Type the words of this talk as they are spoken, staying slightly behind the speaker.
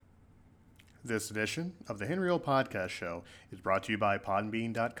This edition of the Henry O Podcast Show is brought to you by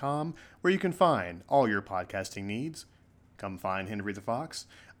Podbean.com, where you can find all your podcasting needs. Come find Henry the Fox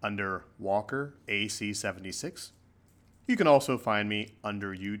under Walker AC76. You can also find me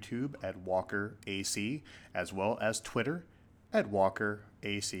under YouTube at Walker AC, as well as Twitter at Walker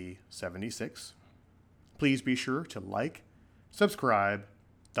AC76. Please be sure to like, subscribe,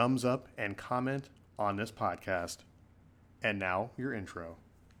 thumbs up, and comment on this podcast. And now, your intro.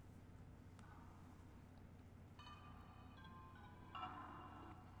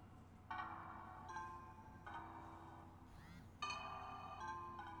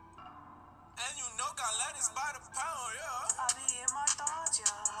 And you know, got lettuce by the pound, yeah. I be in my thoughts, yeah.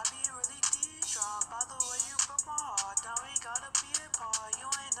 I be really distraught by the way you broke my heart. Now we gotta be apart. You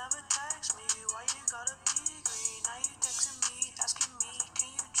ain't never text me. Why you gotta be green? Now you texting me, asking me, can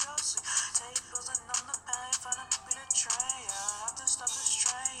you trust me? Take pills and numb the pain, find a be the train, yeah. Have to stop the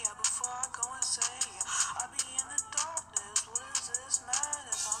strain, yeah. Before I go insane, yeah. I be in the darkness. What is this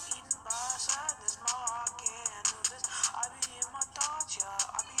madness? I'm eaten by sadness. My heart can't handle this. I be in my thoughts, yeah.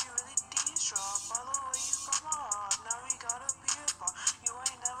 I be really distraught by the way you broke my heart. Now we gotta be apart. You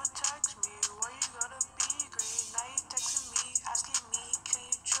ain't never text me. Why you gotta be green? Now you texting me, asking me, can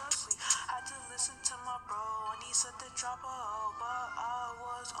you trust me? Had to listen to my bro when he said to drop a hoe, but I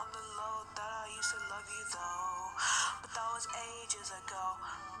was on the low that I used to love you though. But that was ages ago.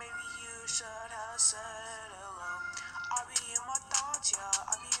 Maybe you should have said hello. I be in my thoughts, yeah.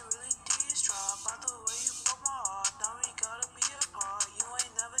 I be really distraught by the way you broke my heart. Now we gotta be apart. You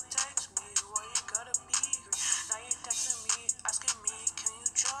ain't never text me. Why you gotta be green? Now you texting me, asking me, can you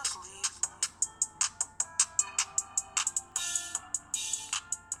just leave?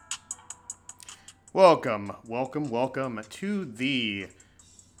 Welcome to the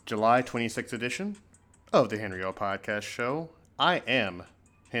July 26th edition of the Henry O Podcast Show. I am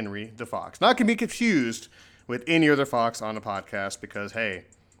Henry the Fox. Not to be confused with any other fox on a podcast because, hey,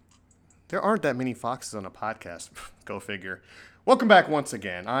 there aren't that many foxes on a podcast. Go figure. Welcome back once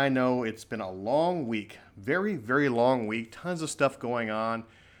again. I know it's been a long week. Very, very long week. Tons of stuff going on.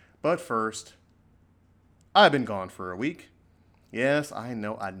 But first, I've been gone for a week. Yes, I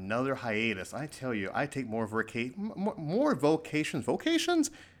know, another hiatus. I tell you, I take more vocations?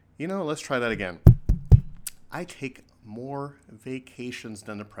 You know, let's try that again. I take more vacations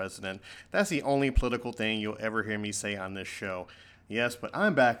than the president. That's the only political thing you'll ever hear me say on this show. Yes, but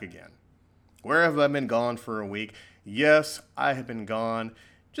I'm back again. Where have I been gone for a week? Yes, I have been gone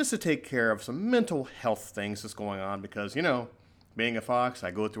just to take care of some mental health things that's going on because, you know, being a fox,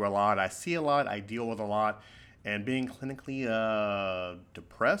 I go through a lot, I see a lot, I deal with a lot. And being clinically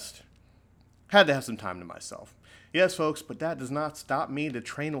depressed, had to have some time to myself. Yes, folks, but that does not stop me. The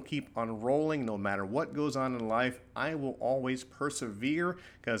train will keep on rolling no matter what goes on in life. I will always persevere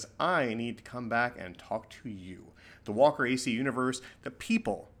because I need to come back and talk to you. The Walker AC universe, the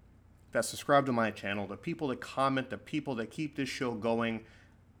people that subscribe to my channel, the people that comment, the people that keep this show going.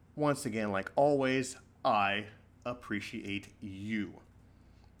 Once again, like always, I appreciate you.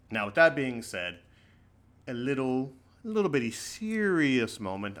 Now, with that being said, a little bitty serious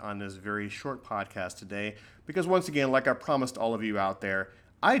moment on this very short podcast today because once again, like I promised all of you out there,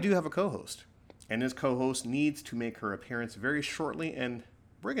 I do have a co-host and this co-host needs to make her appearance very shortly and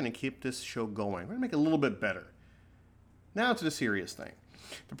we're going to keep this show going. We're going to make it a little bit better. Now to the serious thing.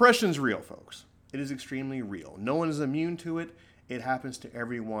 Depression's real, folks. It is extremely real. No one is immune to it. It happens to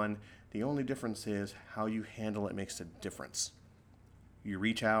everyone. The only difference is how you handle it makes a difference. You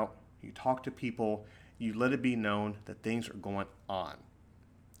reach out, you talk to people, you let it be known that things are going on.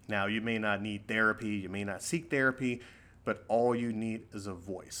 Now, you may not need therapy, you may not seek therapy, but all you need is a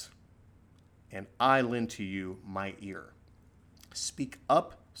voice. And I lend to you my ear. Speak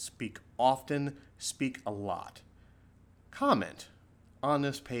up, speak often, speak a lot. Comment on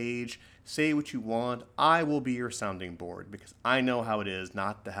this page, say what you want. I will be your sounding board because I know how it is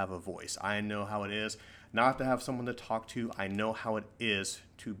not to have a voice. I know how it is not to have someone to talk to. I know how it is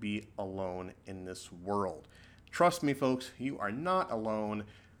to be alone in this world. Trust me, folks, you are not alone.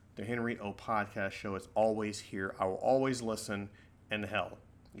 The Henry O Podcast Show is always here. I will always listen. And hell,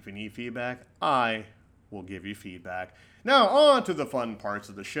 if you need feedback, I will give you feedback. Now, on to the fun parts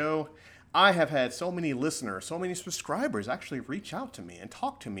of the show. I have had so many listeners, so many subscribers actually reach out to me and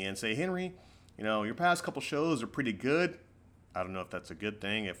talk to me and say, Henry, you know, your past couple shows are pretty good. I don't know if that's a good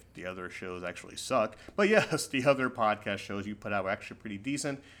thing, if the other shows actually suck. But yes, the other podcast shows you put out were actually pretty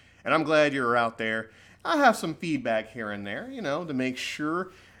decent. And I'm glad you're out there. I have some feedback here and there, you know, to make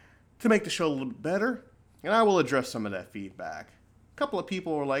sure to make the show a little bit better. And I will address some of that feedback. A couple of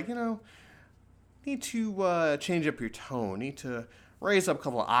people were like, you know, need to change up your tone, need to raise up a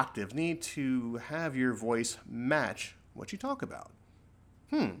couple of octaves, need to have your voice match what you talk about.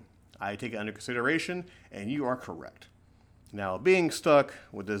 I take it under consideration, and you are correct. Now, being stuck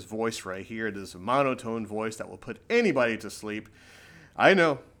with this voice right here, this monotone voice that will put anybody to sleep, I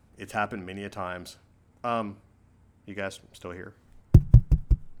know it's happened many a times. You guys still here?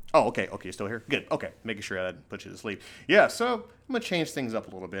 Oh, okay, still here? Good, okay, making sure I didn't put you to sleep. Yeah, so I'm going to change things up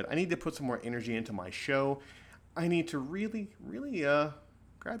a little bit. I need to put some more energy into my show. I need to really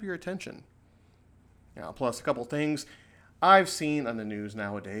grab your attention. Now, plus a couple things I've seen on the news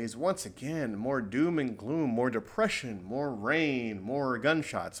nowadays. Once again, more doom and gloom, more depression, more rain, more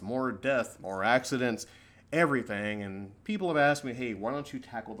gunshots, more death, more accidents, everything. And people have asked me, hey, why don't you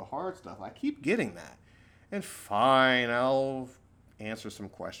tackle the hard stuff? I keep getting that. And fine, I'll answer some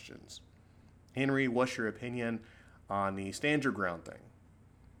questions. Henry, what's your opinion on the stand your ground thing?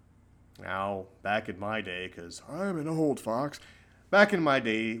 Now, back in my day, because I'm an old fox, back in my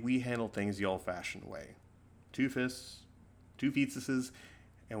day, we handled things the old-fashioned way. 2 fists, 2 fetuses,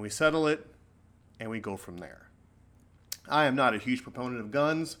 and we settle it, and we go from there. I am not a huge proponent of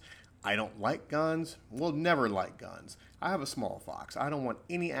guns. I don't like guns. Will never like guns. I have a small fox. I don't want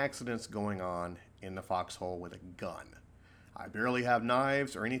any accidents going on in the foxhole with a gun. I barely have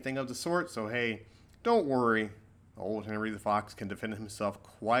knives or anything of the sort, so hey, don't worry. Old Henry the Fox can defend himself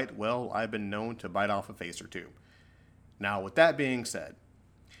quite well. I've been known to bite off a face or two. Now, with that being said,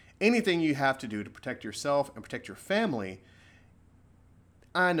 anything you have to do to protect yourself and protect your family,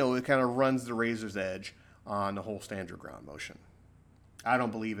 I know it kind of runs the razor's edge on the whole stand your ground motion. I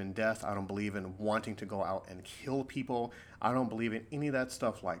don't believe in death. I don't believe in wanting to go out and kill people. I don't believe in any of that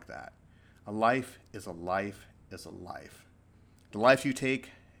stuff like that. A life is a life is a life. The life you take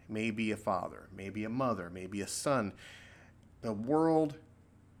may be a father, maybe a mother, maybe a son. The world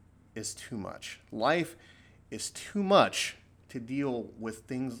is too much. Life is too much to deal with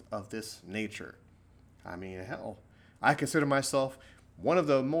things of this nature. I mean, hell, I consider myself one of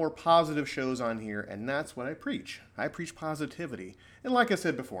the more positive shows on here, and that's what I preach. I preach positivity. And like I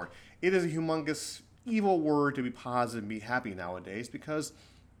said before, it is a humongous evil word to be positive and be happy nowadays because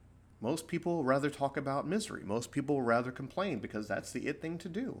most people rather talk about misery. Most people rather complain because that's the it thing to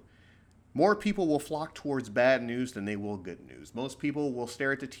do. More people will flock towards bad news than they will good news. Most people will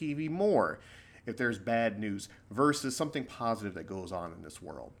stare at the TV more if there's bad news versus something positive that goes on in this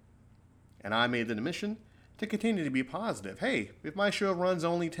world. And I made it a mission to continue to be positive. Hey, if my show runs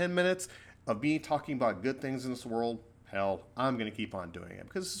only 10 minutes of me talking about good things in this world, hell, I'm going to keep on doing it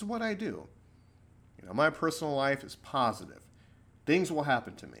because this is what I do. You know, my personal life is positive. Things will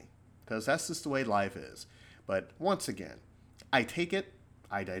happen to me because that's just the way life is. But once again, I take it,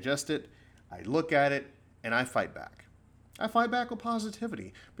 I digest it, I look at it, and I fight back. I fight back with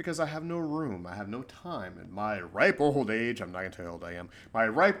positivity because I have no room, I have no time in my ripe old age, I'm not going to tell you how old I am, my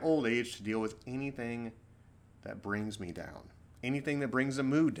ripe old age to deal with anything that brings me down, anything that brings the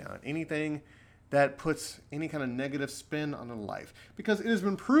mood down, anything that puts any kind of negative spin on a life. Because it has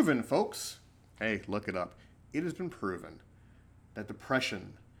been proven, folks, hey, look it up, it has been proven that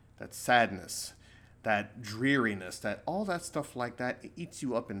depression, that sadness, that dreariness, that all that stuff like that, it eats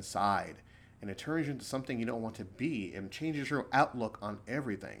you up inside. And it turns you into something you don't want to be and changes your outlook on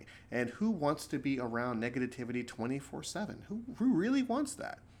everything. And who wants to be around negativity 24/7? Who really wants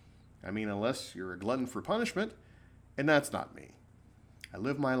that? I mean, unless you're a glutton for punishment, and that's not me. I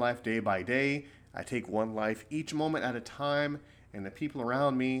live my life day by day. I take one life each moment at a time. And the people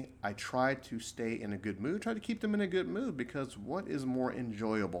around me, I try to stay in a good mood, try to keep them in a good mood, because what is more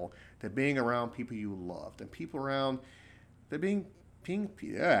enjoyable than being around people you love, than people around that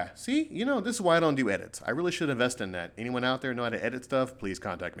yeah. See, you know, this is why I don't do edits. I really should invest in that. Anyone out there know how to edit stuff? Please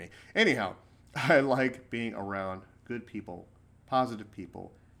contact me. Anyhow, I like being around good people, positive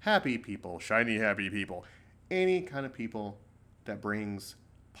people, happy people, shiny happy people, any kind of people that brings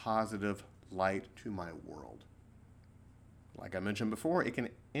positive light to my world. Like I mentioned before, it can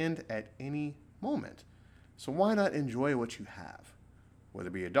end at any moment. So why not enjoy what you have? Whether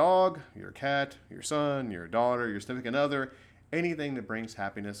it be a dog, your cat, your son, your daughter, your significant other, anything that brings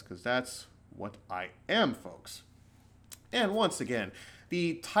happiness, because that's what I am, folks. And once again,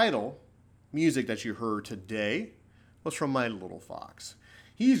 the title music that you heard today was from my little fox.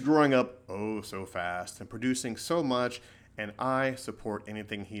 He's growing up oh so fast and producing so much, and I support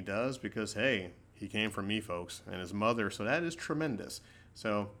anything he does because, hey, he came from me, folks, and his mother, so that is tremendous.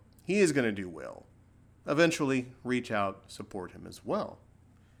 So he is going to do well. Eventually, reach out, support him as well.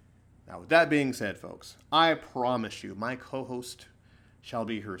 Now, with that being said, folks, I promise you my co-host shall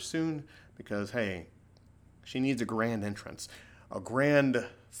be here soon because, hey, she needs a grand entrance, a grand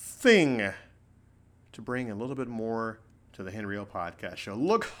thing to bring a little bit more to the Henry O Podcast Show.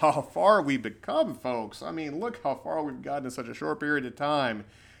 Look how far we've become, folks. I mean, look how far we've gotten in such a short period of time.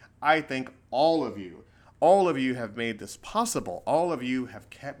 I thank all of you have made this possible. All of you have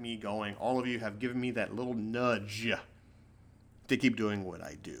kept me going. All of you have given me that little nudge to keep doing what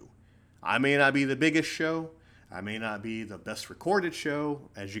I do. I may not be the biggest show. I may not be the best recorded show,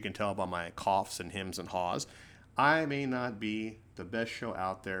 as you can tell by my coughs and hems and haws. I may not be the best show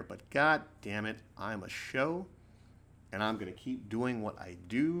out there, but god damn it, I'm a show, and I'm going to keep doing what I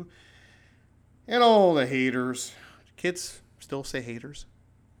do. And all the haters, kids still say haters?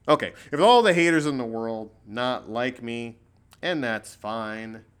 Okay, if all the haters in the world not like me, and that's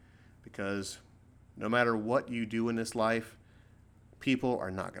fine, because no matter what you do in this life, people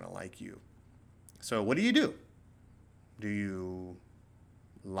are not going to like you. So what do? Do you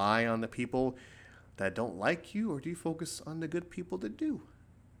lie on the people that don't like you, or do you focus on the good people that do?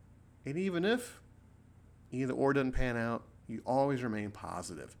 And even if either or doesn't pan out, you always remain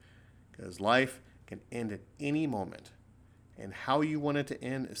positive, because life can end at any moment, and how you want it to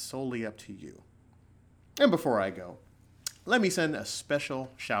end is solely up to you. And before I go, let me send a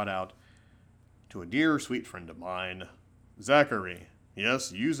special shout out to a dear sweet friend of mine, Zachary.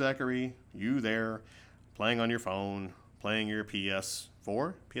 Yes, you Zachary, you there, playing on your phone, playing your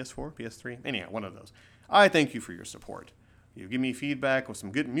PS4, PS3, anyhow, one of those. I thank you for your support. You give me feedback with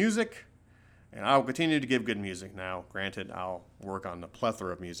some good music, and I'll continue to give good music now. Granted, I'll work on the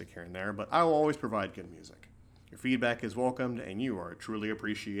plethora of music here and there, but I will always provide good music. Your feedback is welcomed, and you are truly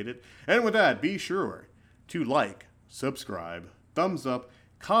appreciated. And with that, be sure to like, subscribe, thumbs up,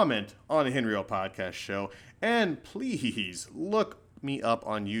 comment on the Henry O Podcast Show, and please look me up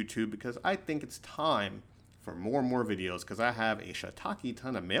on YouTube, because I think it's time for more and more videos, because I have a shiitake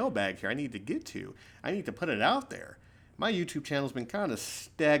ton of mailbag here I need to get to. I need to put it out there. My YouTube channel's been kind of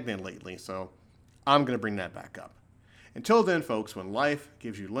stagnant lately, so I'm going to bring that back up. Until then, folks, when life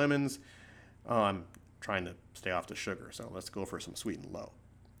gives you lemons, I'm trying to stay off the sugar, so let's go for some sweet and low.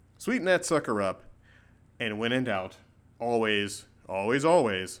 Sweeten that sucker up, and when in doubt, always, always,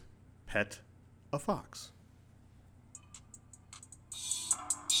 always pet a fox.